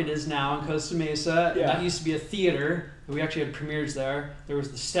Mother's Market is now in Costa Mesa. Yeah. That used to be a theater. We actually had premieres there. There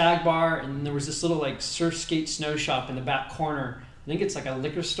was the Stag Bar, and then there was this little like surf skate snow shop in the back corner. I think it's like a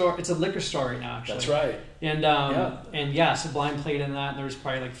liquor store. It's a liquor store right now, actually. That's right. And Sublime played in that. And there was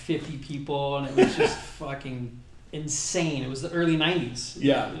probably like 50 people, and it was just fucking insane. It was the early 90s.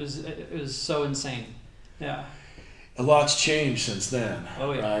 Yeah. It was so insane. Yeah. A lot's changed since then.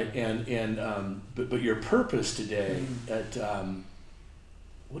 Oh yeah. Right. But your purpose today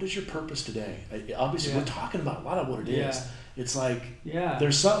what is your purpose today? Obviously, we're talking about a lot of what it is. It's like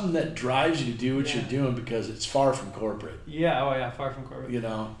there's something that drives you to do what you're doing because it's far from corporate. Yeah. Oh yeah. Far from corporate.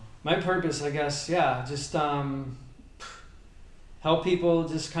 My purpose, I guess, just help people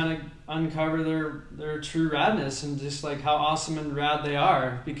just kind of uncover their true radness and just like how awesome and rad they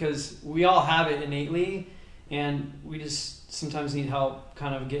are, because we all have it innately, and we just sometimes need help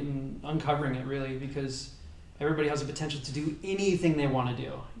kind of uncovering it, really, because everybody has the potential to do anything they want to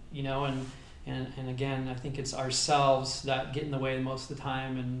do, and again, I think it's ourselves that get in the way most of the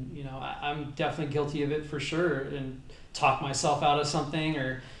time, and I'm definitely guilty of it for sure, and talk myself out of something,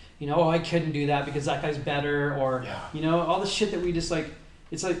 or I couldn't do that because that guy's better, or all the shit that we just like.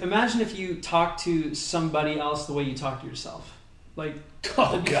 It's like, imagine if you talk to somebody else the way you talk to yourself. Like,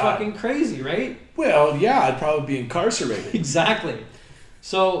 that'd be fucking crazy, right? Well, yeah, I'd probably be incarcerated. Exactly.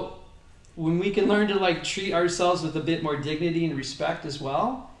 So when we can learn to like treat ourselves with a bit more dignity and respect as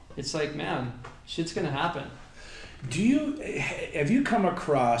well, it's like, man, shit's gonna happen. Have you come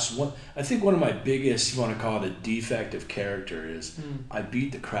across I think one of my biggest, you want to call it a defect of character, is I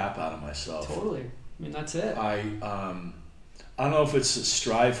beat the crap out of myself. Totally. I mean, that's it. I don't know if it's a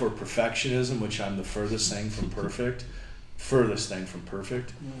strive for perfectionism, which I'm the furthest thing from perfect.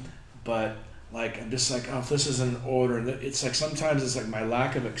 But like, I'm just like, if this isn't in order, and it's like sometimes it's like my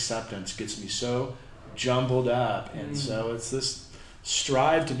lack of acceptance gets me so jumbled up, and so it's this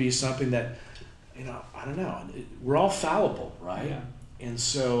strive to be something that, I don't know. We're all fallible, right? Yeah. And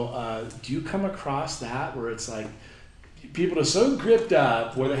so, do you come across that where it's like people are so gripped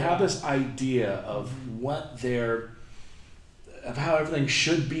up where they have this idea of what of how everything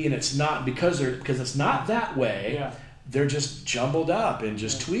should be, and it's not because it's not that way. Yeah. They're just jumbled up and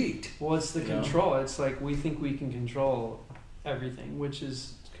just tweaked. Well, it's the control. It's like we think we can control everything, which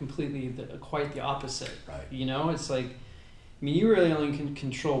is completely quite the opposite. Right. You know, it's like, I mean, you really only can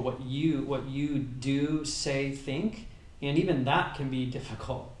control what you do, say, think, and even that can be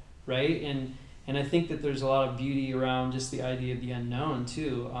difficult, right? And I think that there's a lot of beauty around just the idea of the unknown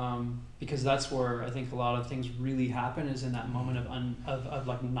too, because that's where I think a lot of things really happen, is in that moment of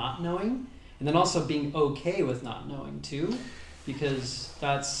like not knowing. And then also being okay with not knowing too, because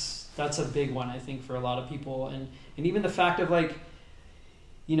that's a big one, I think, for a lot of people. And even the fact of like,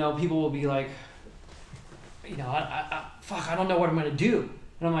 you know, people will be like, you know, I don't know what I'm going to do.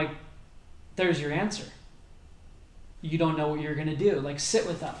 And I'm like, there's your answer. You don't know what you're going to do. Like, sit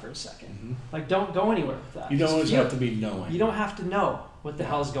with that for a second. Mm-hmm. Like, don't go anywhere with that. You don't always have to be knowing. You don't have to know what the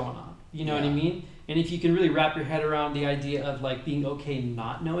hell's going on. You know what I mean? And if you can really wrap your head around the idea of like being okay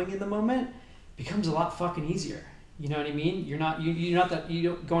not knowing in the moment, becomes a lot fucking easier. You know what I mean? You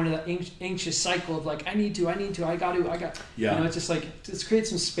don't go into that anxious cycle of like, I got. Yeah. You know, it's just like, let's create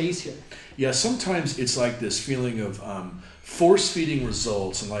some space here. Yeah, sometimes it's like this feeling of force feeding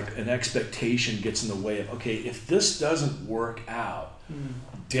results, and like an expectation gets in the way of, okay, if this doesn't work out,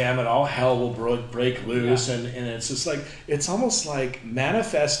 damn it, all hell will break loose. And it's just like, it's almost like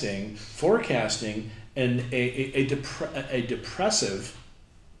manifesting, forecasting, and a depressive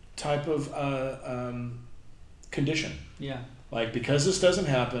type of condition. Yeah. Like, because this doesn't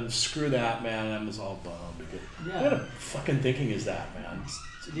happen, screw that, man. I'm just all bummed. What kind of fucking thinking is that, man?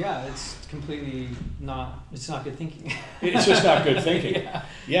 It's completely not. It's not good thinking. It's just not good thinking.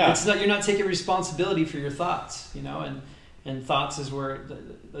 Yeah. It's not. You're not taking responsibility for your thoughts. You know, and thoughts is where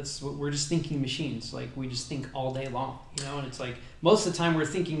we're just thinking machines. Like, we just think all day long. You know, and it's like most of the time we're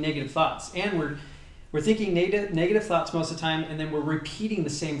thinking negative thoughts, and we're thinking negative thoughts most of the time, and then we're repeating the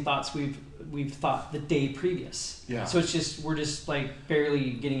same thoughts we've thought the day previous. Yeah. So it's just, we're just like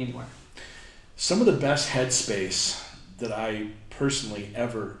barely getting anywhere. Some of the best headspace that I personally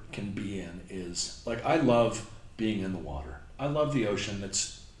ever can be in is like, I love being in the water. I love the ocean.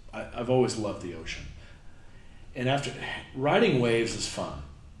 I've always loved the ocean. And after riding waves is fun.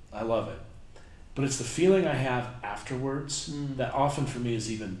 I love it. But it's the feeling I have afterwards that often for me is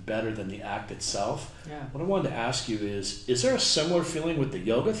even better than the act itself. Yeah. What I wanted to ask you is there a similar feeling with the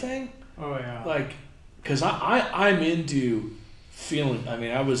yoga thing? Oh, yeah. Like, because I'm into feeling, I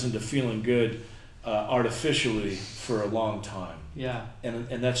mean, I was into feeling good artificially for a long time. Yeah.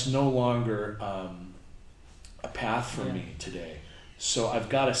 And that's no longer a path for me today. So I've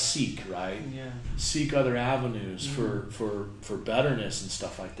got to seek, right? Yeah. Seek other avenues for betterness and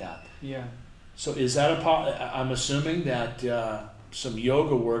stuff like that. Yeah. So is that I'm assuming that some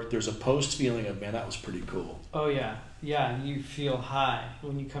yoga work, there's a post feeling of, man, that was pretty cool. Oh, yeah. Yeah, you feel high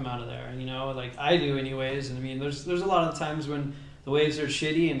when you come out of there, you know, like I do anyways. And I mean, there's a lot of times when the waves are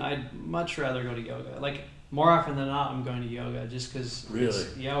shitty and I'd much rather go to yoga. Like, more often than not, I'm going to yoga just because. Really?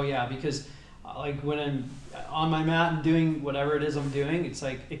 Because like when I'm on my mat and doing whatever it is I'm doing, it's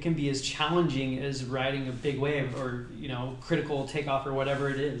like it can be as challenging as riding a big wave or, you know, critical takeoff or whatever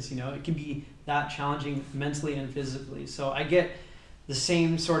it is. You know, it can be that challenging mentally and physically. So I get the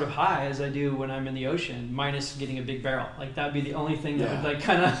same sort of high as I do when I'm in the ocean, minus getting a big barrel. Like, that'd be the only thing that would like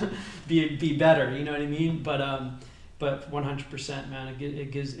kind of be better. You know what I mean? But 100%, man,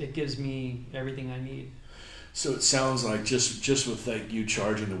 it gives me everything I need. So it sounds like just with like you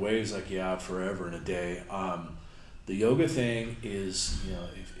charging the waves like forever in a day. The yoga thing is, you know,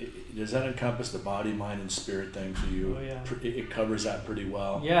 does that encompass the body, mind, and spirit thing for you? Oh, yeah. It covers that pretty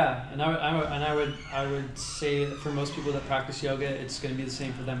well. Yeah, and I would say that for most people that practice yoga, it's going to be the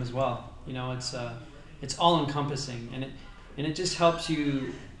same for them as well. You know, it's all encompassing, and it just helps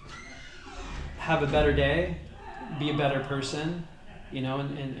you have a better day, be a better person, you know,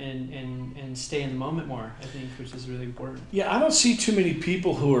 and stay in the moment more, I think, which is really important. Yeah, I don't see too many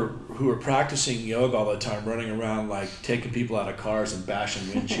people who are practicing yoga all the time running around like taking people out of cars and bashing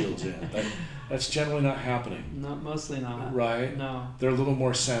windshields in. That's generally not happening. Mostly not. Right? No. They're a little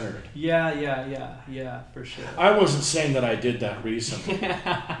more centered. Yeah, for sure. I wasn't saying that I did that recently.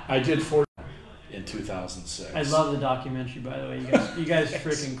 I did in 2006. I love the documentary, by the way. You guys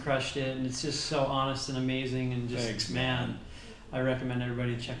freaking crushed it, and it's just so honest and amazing, and just, thanks, man. I recommend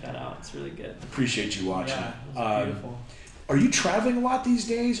everybody check that out. It's really good. Appreciate you watching. Yeah, it's beautiful. Are you traveling a lot these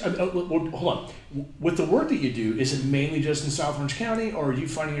days? Hold on. With the work that you do, is it mainly just in South Orange County, or are you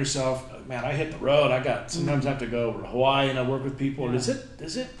finding yourself, man, I hit the road. Sometimes I have to go over to Hawaii and I work with people. Or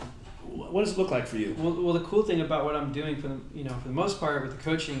what does it look like for you? Well, the cool thing about what I'm doing for the most part with the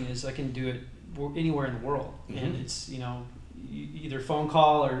coaching is I can do it anywhere in the world, and it's either phone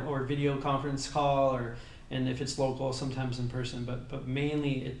call or video conference call and if it's local, sometimes in person, but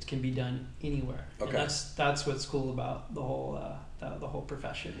mainly it can be done anywhere. Okay. And that's what's cool about the whole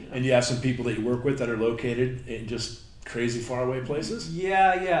profession. And you have some people that you work with that are located in just crazy far away places?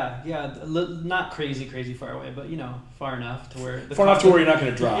 Yeah. Not crazy far away, but far enough to where you're not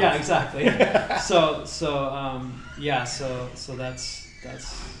going to drive. Yeah, exactly. so that's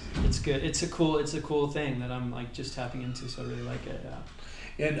it's good. It's a cool thing that I'm like just tapping into. So I really like it.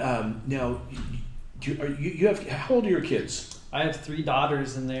 Yeah. And now, you have, how old are your kids? I have 3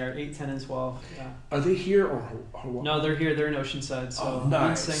 daughters, and they're 8, 10, and 12. Yeah. Are they here or No, they're here. They're in Oceanside. So nice. I'm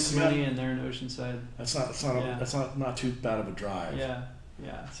in Sanctimony, and they're in Oceanside. That's not too bad of a drive. Yeah,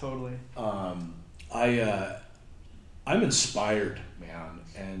 totally. I'm inspired, man,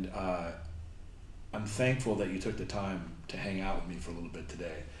 and I'm thankful that you took the time to hang out with me for a little bit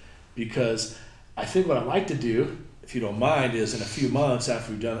today, because I think what I'd like to do, if you don't mind, is in a few months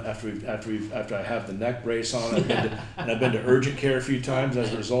after I have the neck brace on, I've been to urgent care a few times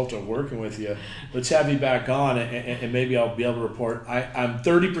as a result of working with you. Let's have you back on, and maybe I'll be able to report I'm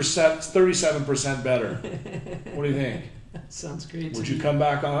 37% better. What do you think? That sounds great. Would you come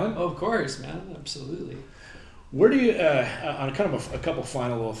back on? Oh, of course, man. Absolutely. Where do you on kind of a couple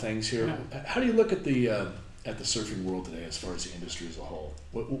final little things here? Yeah. How do you look at the surfing world today as far as the industry as a whole?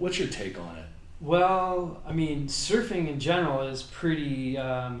 What's your take on it? Well, I mean, surfing in general is pretty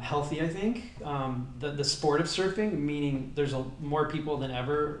healthy, I think. The sport of surfing, meaning there's more people than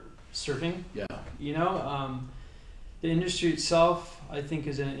ever surfing. Yeah. The industry itself, I think,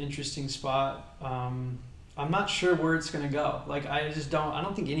 is in an interesting spot. I'm not sure where it's going to go. Like, I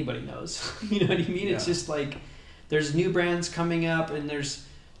don't think anybody knows. You know what I mean? Yeah. It's just like there's new brands coming up, and there's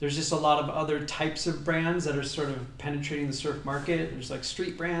just a lot of other types of brands that are sort of penetrating the surf market. There's like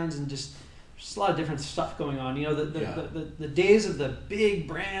street brands and just a lot of different stuff going on. The days of the big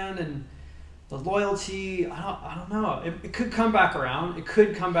brand and the loyalty, I don't know. It could come back around.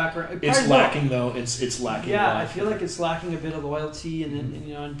 It's lacking though. It's lacking. Yeah, I feel like it's lacking a bit of loyalty,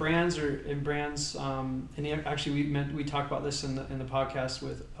 and brands and actually we talked about this in the podcast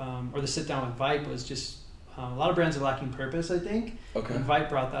with or the sit down with Vipe was just a lot of brands are lacking purpose, I think. Okay. And Vipe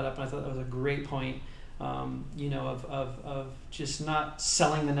brought that up, and I thought that was a great point. Of just not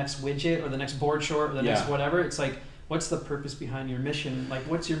selling the next widget or the next board short or the next whatever. It's like, what's the purpose behind your mission? Like,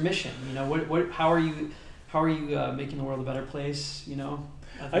 what's your mission? How are you making the world a better place?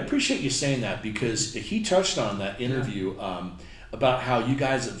 I appreciate you saying that, because he touched on that interview about how you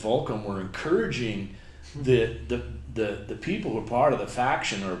guys at Volcom were encouraging the people who are part of the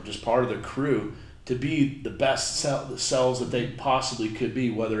faction or just part of the crew to be the best selves that they possibly could be,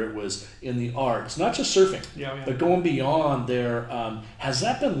 whether it was in the arts, not just surfing, but going beyond there. Has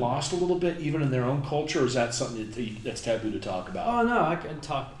that been lost a little bit, even in their own culture, or is that something that's taboo to talk about? Oh no, I can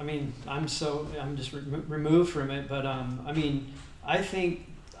talk. I mean, I'm just removed from it, but I mean, I think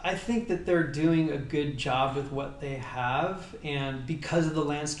that they're doing a good job with what they have, and because of the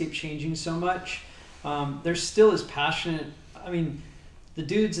landscape changing so much, they're still as passionate. I mean, the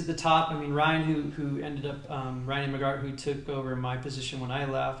dudes at the top, I mean, Ryan, who ended up, Ryan McGart, who took over my position when I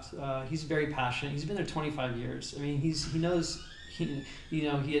left, he's very passionate. He's been there 25 years. I mean, he knows,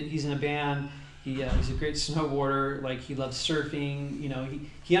 he's in a band. He's a great snowboarder. Like, he loves surfing.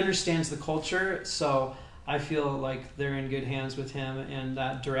 He understands the culture. So I feel like they're in good hands with him in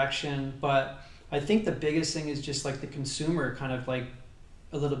that direction. But I think the biggest thing is just like the consumer kind of like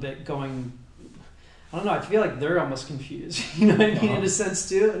a little bit going, I don't know. I feel like they're almost confused. You know what I mean, in a sense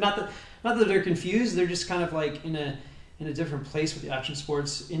too. Not that they're confused. They're just kind of like in a different place with the action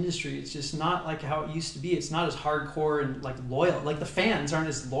sports industry. It's just not like how it used to be. It's not as hardcore and like loyal. Like the fans aren't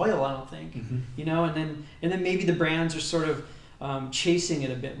as loyal, I don't think. Mm-hmm. And then maybe the brands are sort of chasing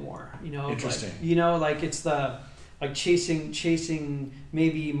it a bit more. Interesting. Like it's the like chasing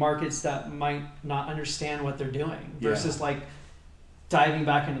maybe markets that might not understand what they're doing versus like diving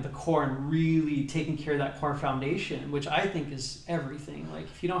back into the core and really taking care of that core foundation, which I think is everything. Like,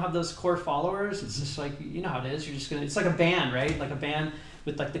 if you don't have those core followers, it's just like, you know how it is. You're just gonna. It's like a band, right? Like a band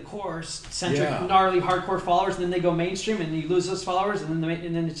with like the core centric, gnarly, hardcore followers, and then they go mainstream, and you lose those followers, and then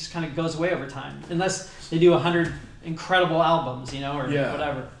it just kind of goes away over time, unless they do 100 incredible albums, or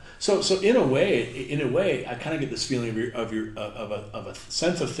whatever. So in a way, I kind of get this feeling of a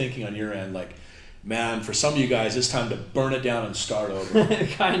sense of thinking on your end, like, man, for some of you guys, it's time to burn it down and start over.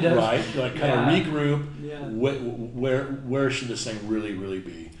 Kind of. Right? Like kind of regroup. Yeah. Where should this thing really, really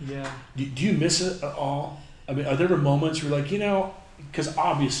be? Yeah. Do you miss it at all? I mean, are there ever moments where you're like, you know, because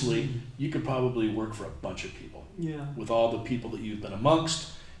obviously you could probably work for a bunch of people. Yeah. With all the people that you've been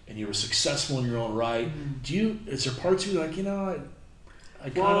amongst, and you were successful in your own right. Is there parts of you like, you know, I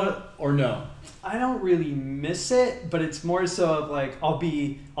kind of, or no? I don't really miss it, but it's more so of like,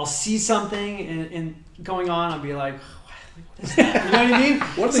 I'll see something and going on, I'll be like, what is that? You know what I mean?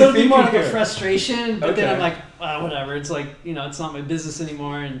 So it'll be more like a frustration, but then I'm like, whatever. It's like, you know, it's not my business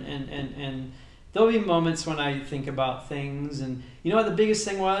anymore, and there'll be moments when I think about things, and you know what the biggest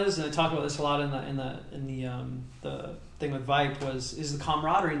thing was, and I talk about this a lot in the thing with Vipe is the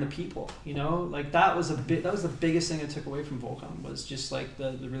camaraderie and the people. You know, like that was the biggest thing I took away from Volcom, was just like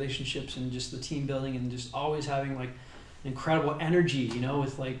the relationships and just the team building, and just always having like incredible energy. You know,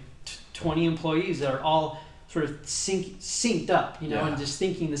 with like 20 employees that are all sort of synced up. You know, and just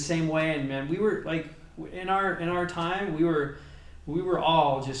thinking the same way. And man, we were like in our time, we were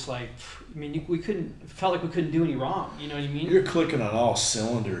all just like, I mean, felt like we couldn't do any wrong. You know what I mean? You're clicking on all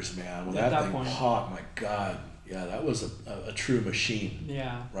cylinders, man. When that thing popped, my God. Yeah, that was a true machine.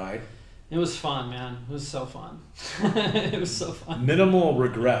 Yeah. Right? It was fun, man. It was so fun. It was so fun. Minimal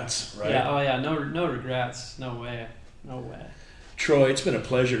regrets, right? Yeah. Oh, yeah. No regrets. No way. No way. Troy, it's been a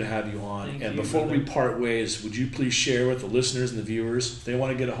pleasure to have you on. Thank you, before brother. we part ways, would you please share with the listeners and the viewers, if they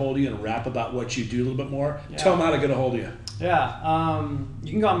want to get a hold of you and rap about what you do a little bit more, tell them how to get a hold of you. Yeah.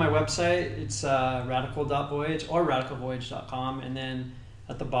 You can go on my website. It's radical.voyage or radicalvoyage.com. And then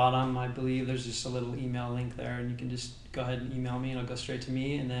at the bottom, I believe there's just a little email link there, and you can just go ahead and email me, and it'll go straight to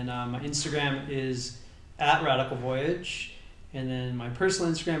me. And then my Instagram is @radicalvoyage. And then my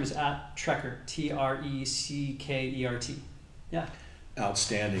personal Instagram is @Treckert, TRECKERT. Yeah.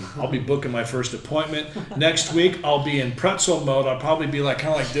 Outstanding. I'll be booking my first appointment next week. I'll be in pretzel mode. I'll probably be like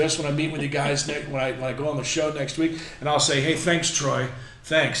kind of like this when I meet with you guys when I go on the show next week, and I'll say, "Hey, thanks, Troy.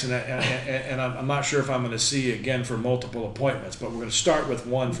 Thanks." And I'm not sure if I'm going to see you again for multiple appointments, but we're going to start with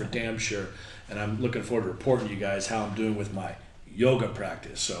one for damn sure. And I'm looking forward to reporting to you guys how I'm doing with my yoga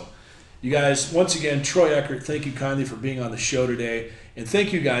practice. So, you guys, once again, Troy Eckert, thank you kindly for being on the show today, and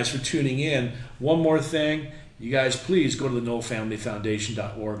thank you guys for tuning in. One more thing. You guys, please go to the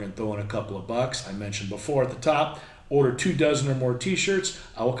KnollFamilyFoundation.org and throw in a couple of bucks. I mentioned before at the top, order 24 or more t-shirts.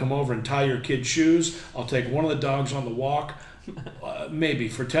 I will come over and tie your kid's shoes. I'll take one of the dogs on the walk, maybe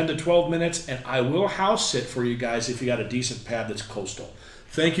for 10 to 12 minutes, and I will house sit for you guys if you got a decent pad that's coastal.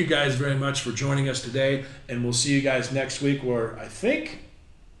 Thank you guys very much for joining us today, and we'll see you guys next week, where I think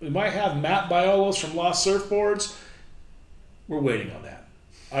we might have Matt Biolos from Lost Surfboards. We're waiting on that.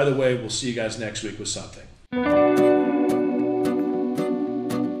 Either way, we'll see you guys next week with something.